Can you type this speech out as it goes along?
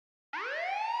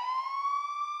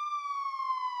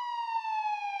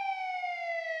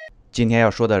今天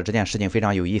要说的这件事情非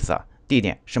常有意思啊，地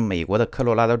点是美国的科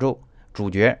罗拉多州，主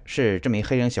角是这名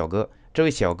黑人小哥。这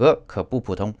位小哥可不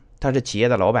普通，他是企业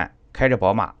的老板，开着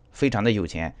宝马，非常的有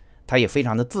钱，他也非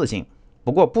常的自信。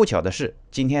不过不巧的是，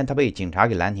今天他被警察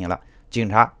给拦停了，警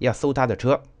察要搜他的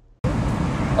车。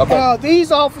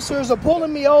These officers are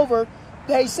pulling me over.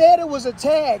 They said it was a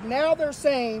tag. Now they're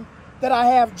saying that I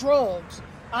have drugs.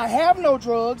 I have no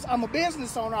drugs. I'm a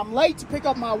business owner. I'm late to pick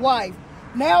up my wife.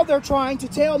 Now they're trying to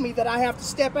tell me that I have to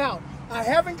step out. I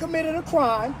haven't committed a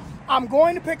crime. I'm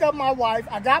going to pick up my wife.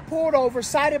 I got pulled over,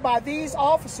 cited by these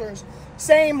officers,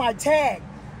 saying my tag.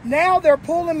 Now they're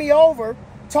pulling me over,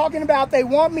 talking about they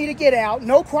want me to get out.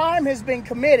 No crime has been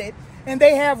committed, and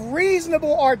they have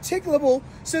reasonable, articulable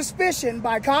suspicion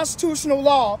by constitutional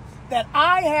law that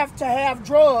I have to have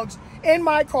drugs in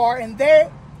my car, and they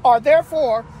are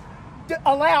therefore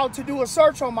allowed to do a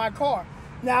search on my car.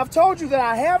 Now, I've told you that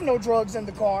I have no drugs in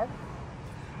the car.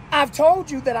 I've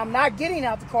told you that I'm not getting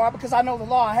out the car because I know the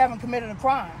law. I haven't committed a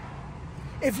crime.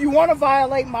 If you want to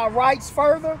violate my rights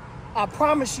further, I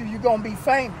promise you, you're going to be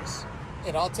famous.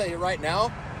 And I'll tell you right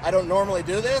now, I don't normally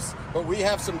do this, but we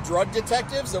have some drug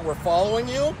detectives that were following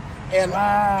you. And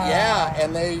wow. Yeah,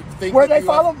 and they think where'd they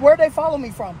follow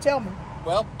me from? Tell me.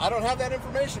 Well, I don't have that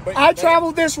information, but I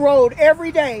travel this road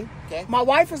every day. Okay. My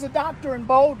wife is a doctor in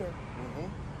Boulder.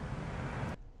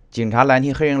 警察拦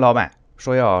停黑人老板，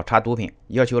说要查毒品，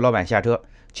要求老板下车。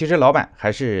其实老板还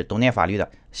是懂点法律的，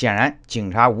显然警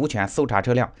察无权搜查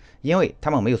车辆，因为他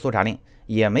们没有搜查令，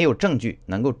也没有证据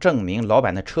能够证明老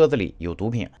板的车子里有毒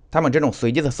品。他们这种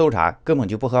随机的搜查根本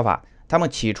就不合法。他们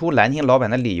起初拦停老板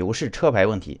的理由是车牌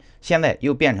问题，现在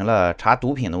又变成了查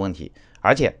毒品的问题，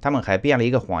而且他们还编了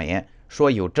一个谎言，说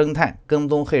有侦探跟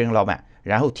踪黑人老板，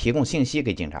然后提供信息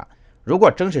给警察。如果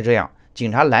真是这样，警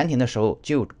察拦停的时候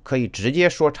就可以直接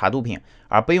说查毒品，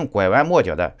而不用拐弯抹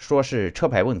角的说是车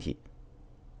牌问题。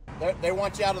They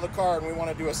want you out of the car, and we want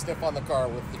to do a sniff on the car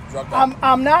with the drug.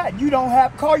 I'm not. You don't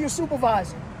have. Call your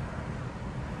supervisor.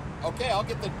 Okay, I'll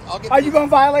get. Are you gonna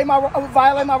violate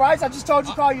my rights? I just told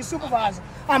you to call your supervisor.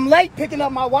 I'm late picking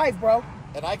up my wife, bro.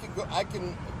 And I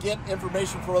can get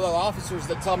information from other officers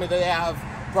that tell me they have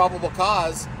probable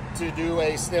cause to do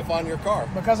a sniff on your car.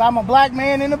 Because I'm a black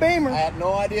man in a Beamer. I had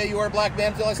no idea you were a black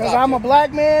man until I stopped you. Because I'm a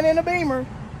black man in a Beamer.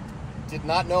 Did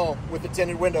not know with the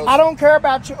tinted windows. I don't care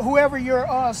about whoever your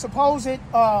supposed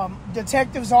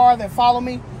detectives are that follow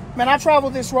me. Man, I travel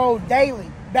this road daily,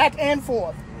 back and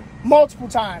forth, multiple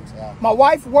times. Yeah. My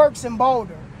wife works in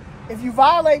Boulder. If you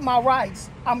violate my rights,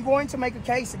 I'm going to make a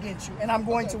case against you, and I'm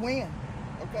going to win.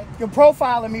 Okay. You're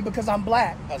profiling me because I'm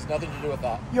black. Has nothing to do with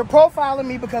that. You're profiling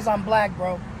me because I'm black,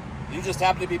 bro. You just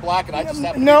happen to be black, and I just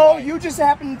happen to be No, white. you just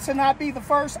happen to not be the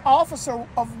first officer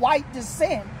of white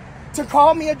descent to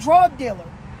call me a drug dealer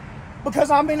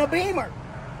because I'm in a Beamer.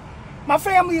 My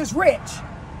family is rich.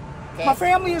 Okay. My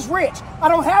family is rich. I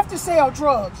don't have to sell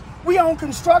drugs. We own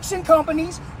construction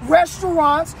companies,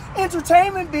 restaurants,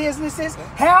 entertainment businesses,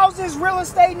 houses, real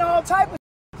estate, and all type of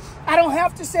I don't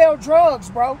have to sell drugs,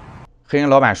 bro. 黑人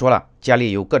老板说了，家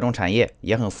里有各种产业，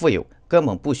也很富有，根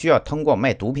本不需要通过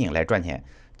卖毒品来赚钱。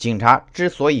警察之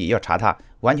所以要查他，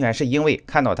完全是因为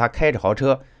看到他开着豪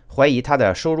车，怀疑他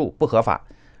的收入不合法。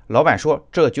老板说，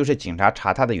这就是警察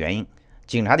查他的原因。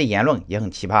警察的言论也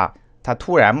很奇葩，他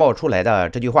突然冒出来的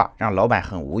这句话让老板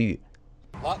很无语。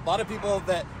A lot of people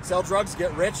that sell drugs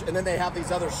get rich, and then they have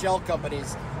these other shell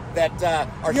companies that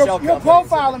are shell companies. You're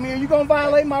profiling me. Are you going to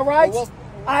violate my rights? Well,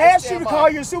 I asked you to call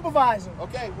your supervisor.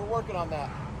 Okay, we're working on that.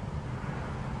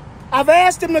 I've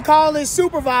asked him to call his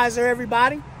supervisor,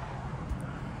 everybody.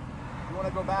 You want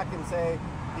to go back and say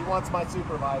he wants my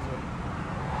supervisor?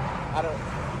 I don't.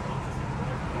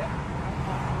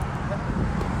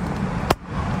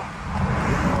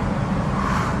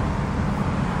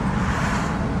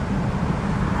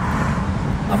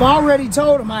 I've already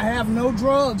told him I have no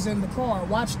drugs in the car.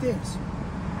 Watch this.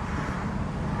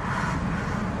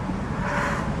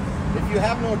 If you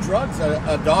have no drugs,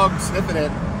 a dog sniffing it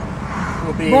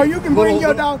will be. Bro, you can bring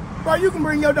your dog. Bro, you can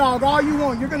bring your dog all you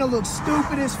want. You're gonna look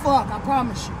stupid as fuck. I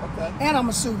promise you. Okay. And I'm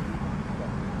a sue you.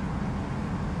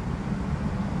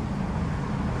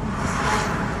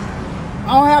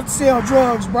 I don't have to sell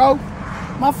drugs, bro.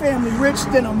 My family rich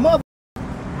than a mother.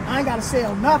 I ain't gotta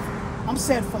sell nothing. I'm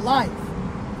set for life.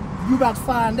 You about to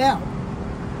find out.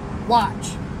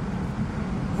 Watch.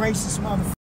 Racist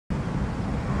motherfucker.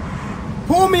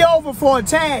 Pull me over for a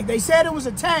tag. They said it was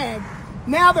a tag.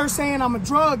 Now they're saying I'm a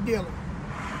drug dealer.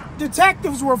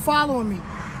 Detectives were following me.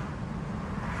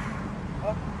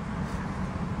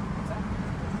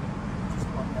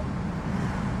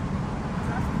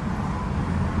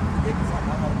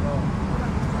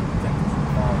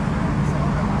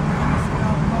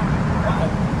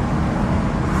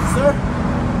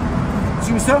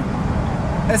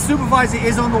 A supervisor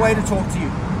is on the way to talk to you.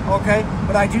 Okay,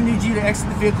 but I do need you to exit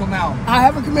the vehicle now. I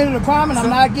haven't committed a crime and I'm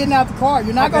not getting out the car.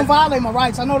 You're not going to violate my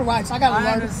rights. I know the rights. I got a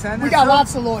lawyer. We got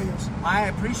lots of lawyers. I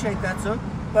appreciate that, sir.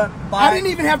 But I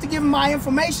didn't even have to give him my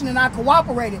information and I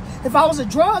cooperated. If I was a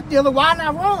drug dealer, why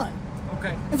not run?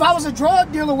 Okay. If I was a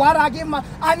drug dealer, why did I give him my...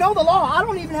 I know the law. I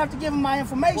don't even have to give him my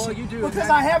information. Well, you do. Because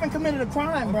I haven't committed a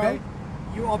crime, bro.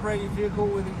 You operate your vehicle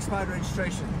with expired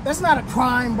registration. That's not a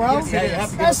crime, bro. Yes, it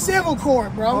is. That's civil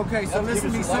court, bro. Okay, so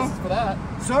listen to me, sir. For that.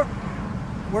 Sir,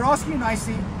 we're asking you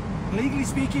nicely. Legally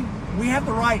speaking, we have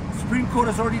the right. The Supreme Court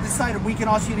has already decided we can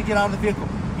ask you to get out of the vehicle.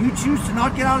 You choose to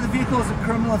not get out of the vehicle is a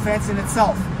criminal offense in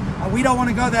itself. We don't want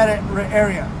to go that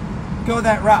area. Go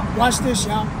that route. Watch this,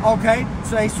 y'all. Okay,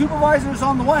 so a supervisor is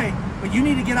on the way, but you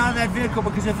need to get out of that vehicle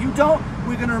because if you don't,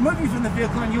 we're going to remove you from the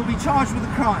vehicle and you'll be charged with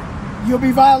a crime. You'll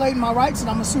be violating my rights and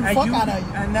I'm going to sue the fuck out of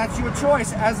you. And that's your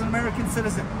choice as an American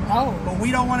citizen. No. But we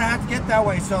don't want to have to get that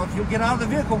way. So if you get out of the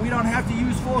vehicle, we don't have to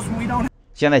use force and we don't.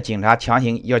 现在警察强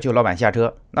行要求老板下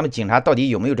车，那么警察到底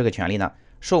有没有这个权利呢？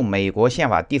受美国宪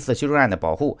法第4修正案的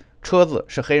保护，车子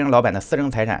是黑人老板的私人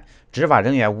财产，执法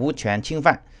人员无权侵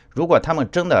犯。如果他们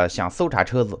真的想搜查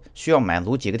车子，需要满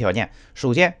足几个条件。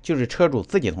首先就是车主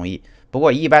自己同意，不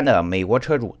过一般的美国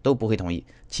车主都不会同意。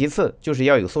其次就是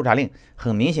要有搜查令，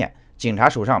很明显，警察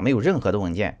手上没有任何的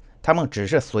文件，他们只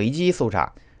是随机搜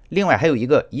查。另外还有一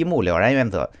个一目了然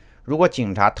原则，如果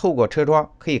警察透过车窗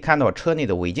可以看到车内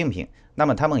的违禁品，那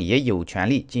么他们也有权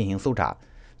利进行搜查。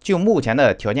就目前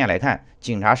的条件来看，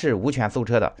警察是无权搜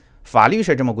车的，法律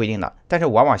是这么规定的，但是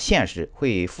往往现实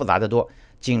会复杂得多。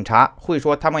警察会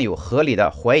说他们有合理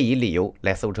的怀疑理由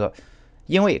来搜车，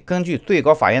因为根据最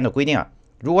高法院的规定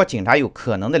如果警察有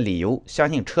可能的理由相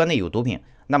信车内有毒品，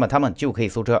那么他们就可以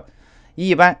搜车。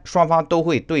一般双方都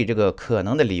会对这个可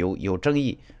能的理由有争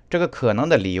议，这个可能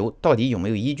的理由到底有没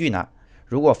有依据呢？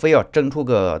如果非要争出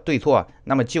个对错，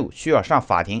那么就需要上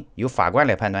法庭，由法官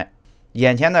来判断。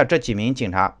眼前的这几名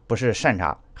警察不是善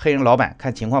茬，黑人老板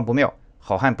看情况不妙，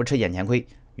好汉不吃眼前亏，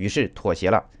于是妥协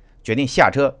了，决定下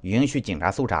车允许警察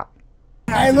搜查。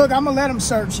Hey, look, I'm gonna let them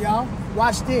search, y'all.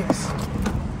 Watch this.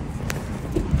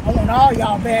 I want all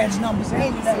y'all badge numbers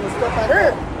and stuff out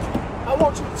here. I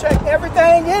want you to check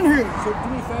everything in here.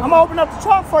 I'm gonna open up the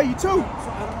trunk for you too.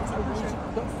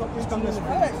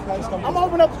 I'm gonna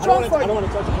open up the trunk for you. I don't want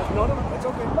to touch it. No, it's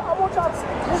okay. I want y'all to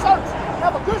search.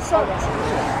 Have a good search.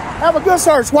 Have a good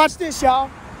search. Watch this, y'all.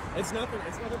 It's nothing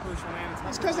personal, man.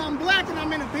 It's because I'm black and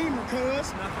I'm in a Beamer, cuz.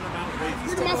 It's nothing about race.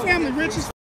 Look at my family, rich as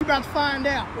you about to find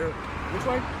out. Which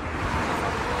way?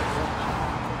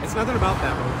 It's nothing about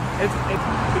that, bro. It's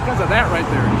because of that right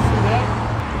there. You see that?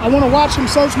 I want to watch him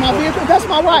search my vehicle. That's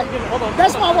my right.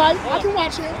 That's my right. I can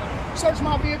watch him search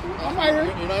my vehicle. I'm right here.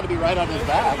 You're not going to be right on his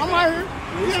back. I'm right here.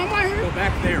 Yeah, I'm right here. Go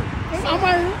back there. I'm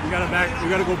right here. You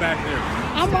gotta go back there.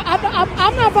 I'm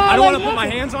not violating I don't want to put my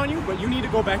nothing. hands on you, but you need to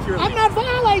go back here. I'm not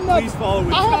violating nothing. Please follow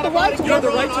with I have the right to You have the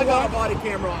right I to got a walk. body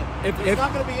camera on. If There's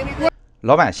not going to be any.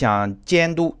 老板想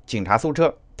监督警察搜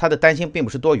车，他的担心并不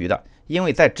是多余的，因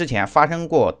为在之前发生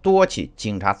过多起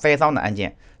警察栽赃的案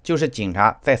件，就是警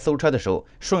察在搜车的时候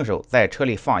顺手在车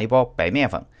里放一包白面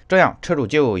粉，这样车主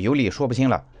就有理说不清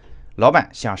了。老板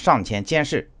想上前监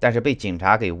视，但是被警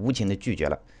察给无情的拒绝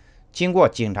了。经过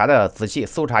警察的仔细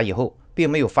搜查以后，并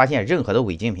没有发现任何的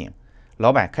违禁品。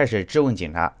老板开始质问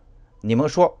警察：“你们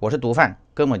说我是毒贩，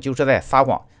根本就是在撒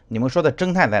谎。你们说的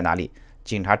侦探在哪里？”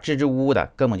警察支支吾吾的，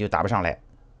根本就答不上来。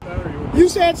You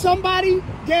said somebody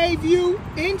gave you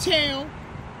intel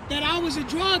that I was a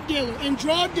drug dealer and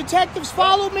drug detectives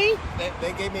followed me?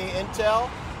 They gave me intel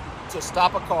to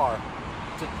stop a car,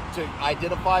 to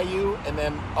identify you, and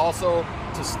then also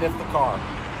to sniff the car.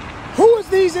 Who is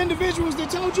these individuals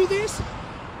that told you this?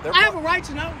 They're I have a right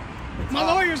to know. My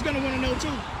lawyer's going to want to know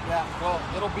too. Yeah, well,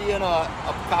 it'll be in a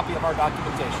copy of our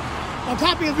documentation. A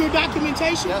copy of your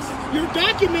documentation? Yes. You're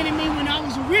documenting me when I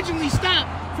was originally stopped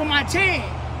for my tag.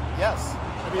 Yes,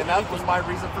 and that was my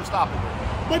reason for stopping you.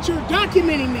 But you're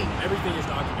documenting me. Everything is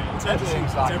documented. It's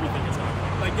Everything's everything. documented. It's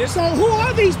documented. Like this. So who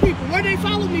are these people? Where they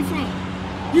followed me from?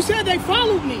 You said they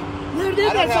followed me. Where did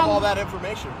I they don't have follow all me? that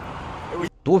information.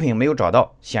 毒品没有找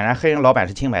到，显然黑人老板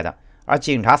是清白的，而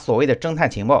警察所谓的侦探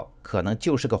情报可能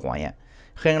就是个谎言。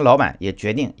黑人老板也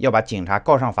决定要把警察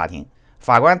告上法庭，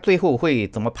法官最后会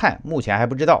怎么判，目前还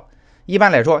不知道。一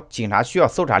般来说，警察需要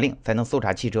搜查令才能搜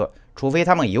查汽车，除非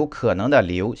他们有可能的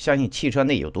理由相信汽车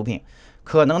内有毒品。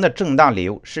可能的正当理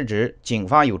由是指警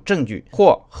方有证据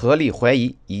或合理怀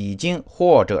疑已经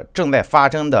或者正在发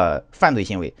生的犯罪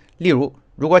行为。例如，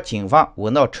如果警方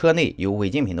闻到车内有违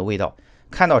禁品的味道，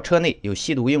看到车内有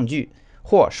吸毒用具，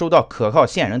或收到可靠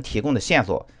线人提供的线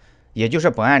索，也就是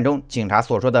本案中警察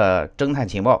所说的侦探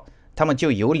情报，他们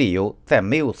就有理由在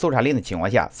没有搜查令的情况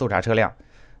下搜查车辆。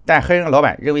但黑人老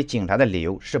板认为警察的理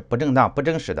由是不正当、不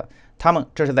真实的，他们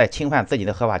这是在侵犯自己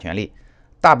的合法权利。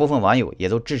大部分网友也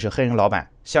都支持黑人老板，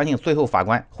相信最后法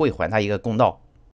官会还他一个公道。